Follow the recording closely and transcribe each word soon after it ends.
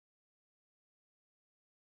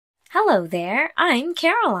Hello there, I'm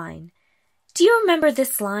Caroline. Do you remember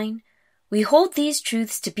this line? We hold these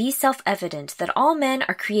truths to be self-evident that all men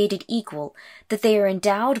are created equal, that they are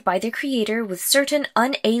endowed by their Creator with certain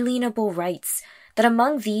unalienable rights, that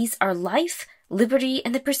among these are life, liberty,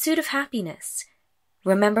 and the pursuit of happiness.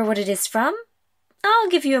 Remember what it is from? I'll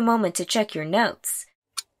give you a moment to check your notes.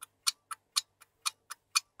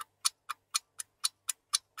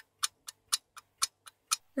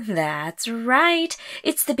 That's right.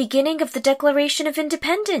 It's the beginning of the Declaration of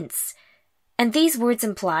Independence. And these words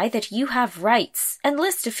imply that you have rights, and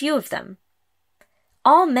list a few of them.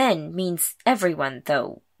 All men means everyone,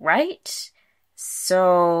 though, right?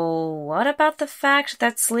 So, what about the fact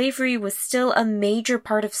that slavery was still a major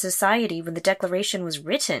part of society when the Declaration was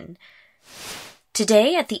written?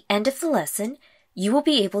 Today, at the end of the lesson, you will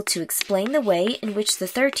be able to explain the way in which the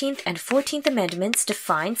 13th and 14th Amendments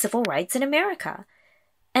define civil rights in America.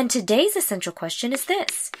 And today's essential question is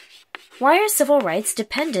this. Why are civil rights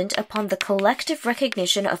dependent upon the collective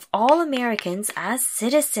recognition of all Americans as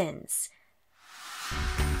citizens?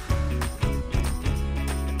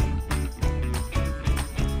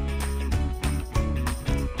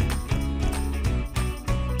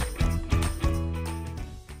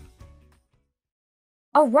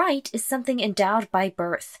 A right is something endowed by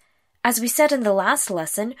birth. As we said in the last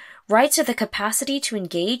lesson, rights are the capacity to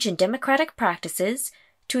engage in democratic practices,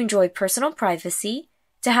 to enjoy personal privacy,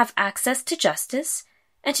 to have access to justice,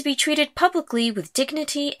 and to be treated publicly with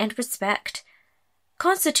dignity and respect.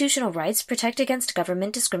 Constitutional rights protect against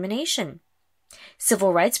government discrimination.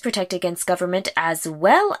 Civil rights protect against government as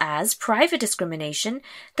well as private discrimination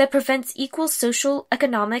that prevents equal social,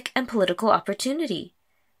 economic, and political opportunity.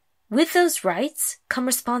 With those rights come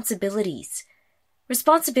responsibilities.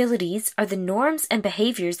 Responsibilities are the norms and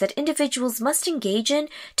behaviors that individuals must engage in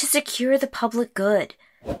to secure the public good.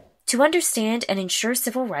 To understand and ensure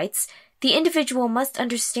civil rights, the individual must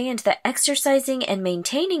understand that exercising and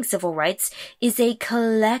maintaining civil rights is a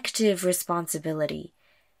collective responsibility.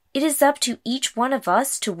 It is up to each one of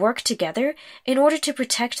us to work together in order to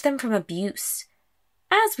protect them from abuse.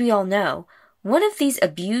 As we all know, one of these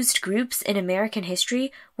abused groups in American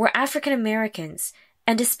history were African Americans,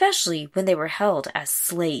 and especially when they were held as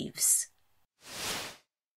slaves.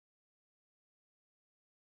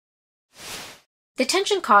 The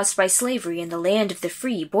tension caused by slavery in the land of the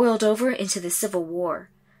free boiled over into the Civil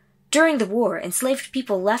War. During the war, enslaved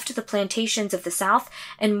people left the plantations of the South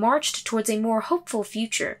and marched towards a more hopeful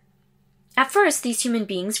future. At first, these human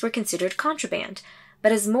beings were considered contraband,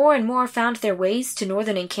 but as more and more found their ways to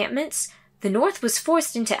northern encampments, the North was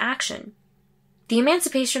forced into action. The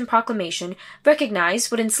Emancipation Proclamation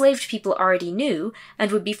recognized what enslaved people already knew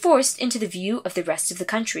and would be forced into the view of the rest of the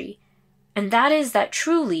country, and that is that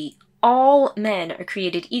truly all men are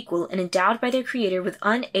created equal and endowed by their Creator with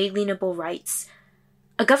unalienable rights.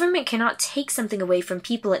 A government cannot take something away from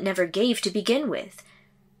people it never gave to begin with.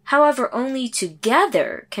 However, only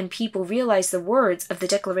together can people realize the words of the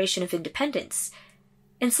Declaration of Independence.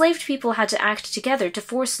 Enslaved people had to act together to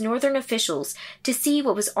force Northern officials to see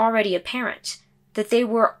what was already apparent, that they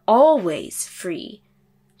were always free.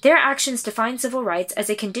 Their actions defined civil rights as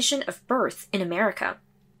a condition of birth in America.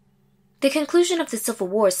 The conclusion of the Civil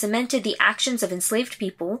War cemented the actions of enslaved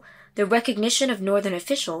people, the recognition of Northern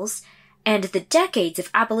officials, and the decades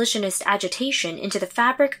of abolitionist agitation into the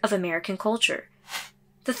fabric of American culture.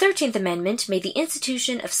 The 13th Amendment made the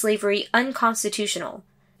institution of slavery unconstitutional.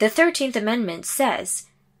 The 13th Amendment says,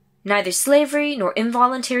 "Neither slavery nor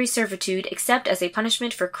involuntary servitude except as a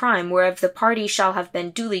punishment for crime whereof the party shall have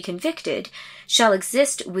been duly convicted, shall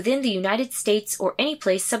exist within the United States or any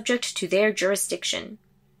place subject to their jurisdiction."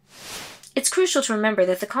 It's crucial to remember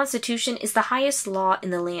that the Constitution is the highest law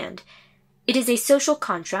in the land. It is a social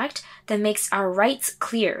contract that makes our rights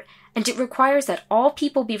clear, and it requires that all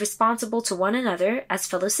people be responsible to one another as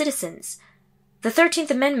fellow citizens. The 13th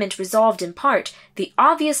Amendment resolved in part the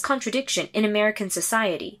obvious contradiction in American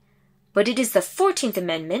society, but it is the 14th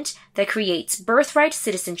Amendment that creates birthright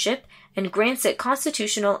citizenship and grants it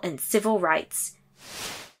constitutional and civil rights.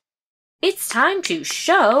 It's time to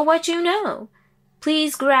show what you know.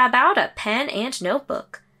 Please grab out a pen and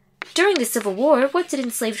notebook. During the Civil War, what did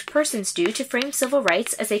enslaved persons do to frame civil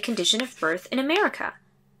rights as a condition of birth in America?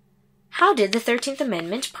 How did the 13th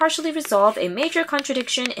Amendment partially resolve a major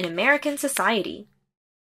contradiction in American society?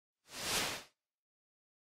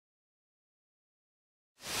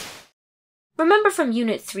 Remember from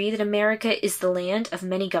Unit 3 that America is the land of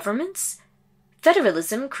many governments?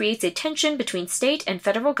 Federalism creates a tension between state and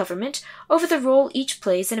federal government over the role each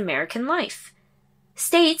plays in American life.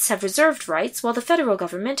 States have reserved rights while the federal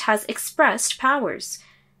government has expressed powers.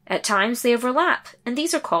 At times they overlap, and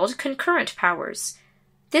these are called concurrent powers.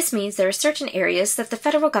 This means there are certain areas that the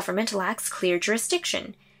federal government lacks clear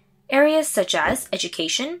jurisdiction. Areas such as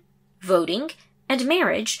education, voting, and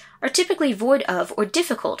marriage are typically void of or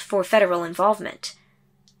difficult for federal involvement.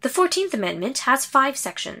 The 14th Amendment has 5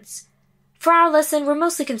 sections. For our lesson, we're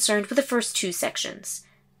mostly concerned with the first 2 sections.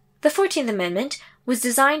 The 14th Amendment was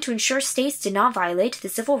designed to ensure states did not violate the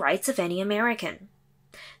civil rights of any American.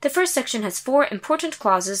 The first section has 4 important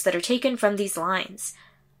clauses that are taken from these lines.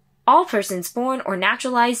 All persons born or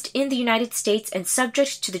naturalized in the United States and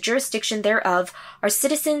subject to the jurisdiction thereof are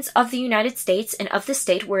citizens of the United States and of the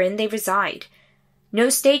state wherein they reside. No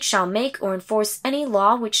state shall make or enforce any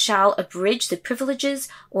law which shall abridge the privileges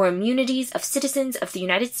or immunities of citizens of the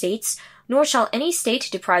United States, nor shall any state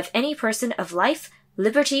deprive any person of life,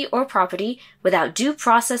 liberty, or property without due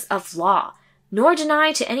process of law, nor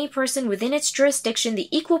deny to any person within its jurisdiction the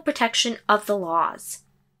equal protection of the laws.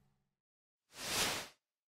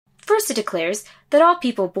 First, it declares that all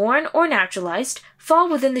people born or naturalized fall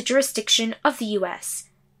within the jurisdiction of the U.S.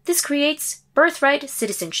 This creates birthright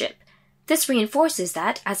citizenship. This reinforces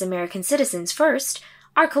that, as American citizens first,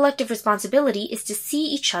 our collective responsibility is to see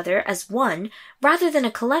each other as one rather than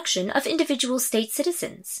a collection of individual state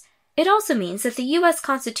citizens. It also means that the U.S.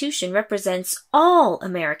 Constitution represents all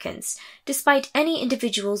Americans, despite any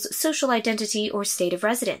individual's social identity or state of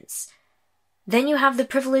residence. Then you have the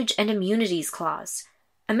Privilege and Immunities Clause.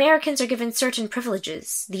 Americans are given certain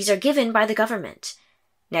privileges. These are given by the government.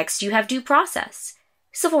 Next, you have due process.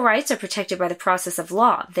 Civil rights are protected by the process of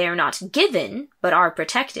law. They are not given, but are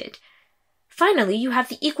protected. Finally, you have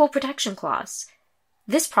the Equal Protection Clause.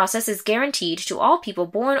 This process is guaranteed to all people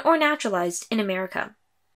born or naturalized in America.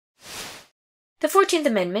 The 14th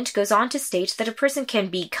Amendment goes on to state that a person can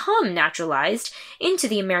become naturalized into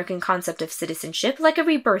the American concept of citizenship like a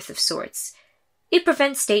rebirth of sorts. It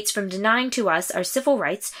prevents states from denying to us our civil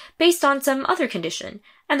rights based on some other condition,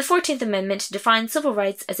 and the 14th Amendment defines civil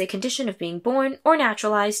rights as a condition of being born or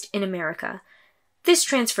naturalized in America. This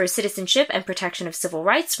transfers citizenship and protection of civil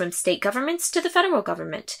rights from state governments to the federal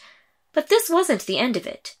government. But this wasn't the end of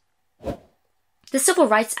it. The Civil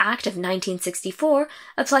Rights Act of 1964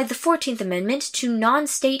 applied the 14th Amendment to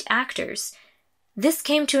non-state actors. This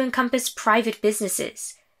came to encompass private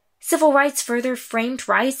businesses. Civil rights further framed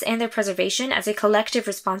rights and their preservation as a collective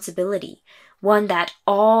responsibility, one that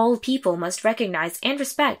all people must recognize and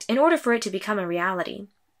respect in order for it to become a reality.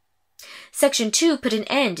 Section 2 put an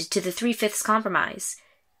end to the 3/5 Compromise.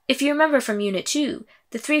 If you remember from Unit 2,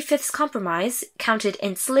 the 3/5 Compromise counted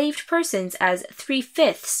enslaved persons as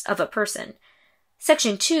 3/5 of a person.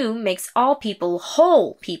 Section 2 makes all people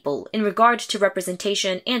whole people in regard to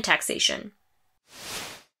representation and taxation.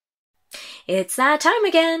 It's that time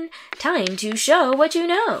again. Time to show what you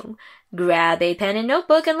know. Grab a pen and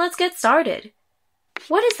notebook and let's get started.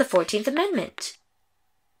 What is the 14th Amendment?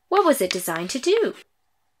 What was it designed to do?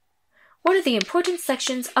 What are the important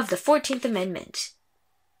sections of the 14th Amendment?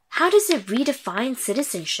 How does it redefine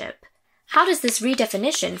citizenship? How does this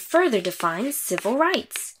redefinition further define civil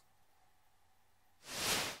rights?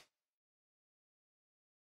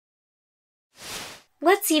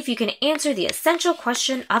 Let's see if you can answer the essential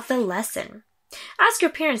question of the lesson. Ask your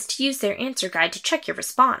parents to use their answer guide to check your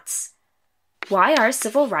response. Why are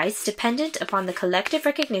civil rights dependent upon the collective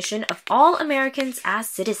recognition of all Americans as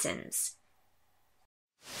citizens?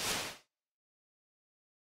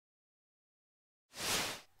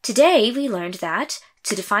 Today, we learned that,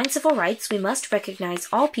 to define civil rights, we must recognize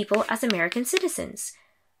all people as American citizens.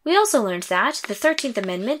 We also learned that the 13th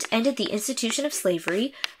Amendment ended the institution of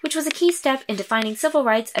slavery, which was a key step in defining civil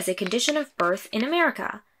rights as a condition of birth in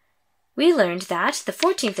America. We learned that the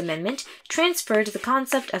 14th Amendment transferred the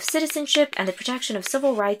concept of citizenship and the protection of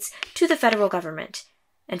civil rights to the federal government.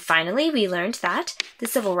 And finally, we learned that the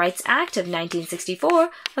Civil Rights Act of 1964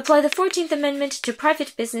 applied the 14th Amendment to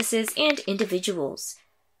private businesses and individuals.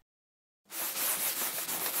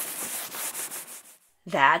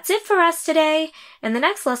 That's it for us today. In the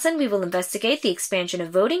next lesson, we will investigate the expansion of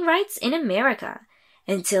voting rights in America.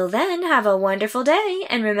 Until then, have a wonderful day,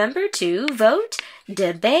 and remember to vote,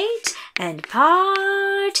 debate, and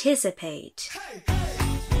participate. Hey.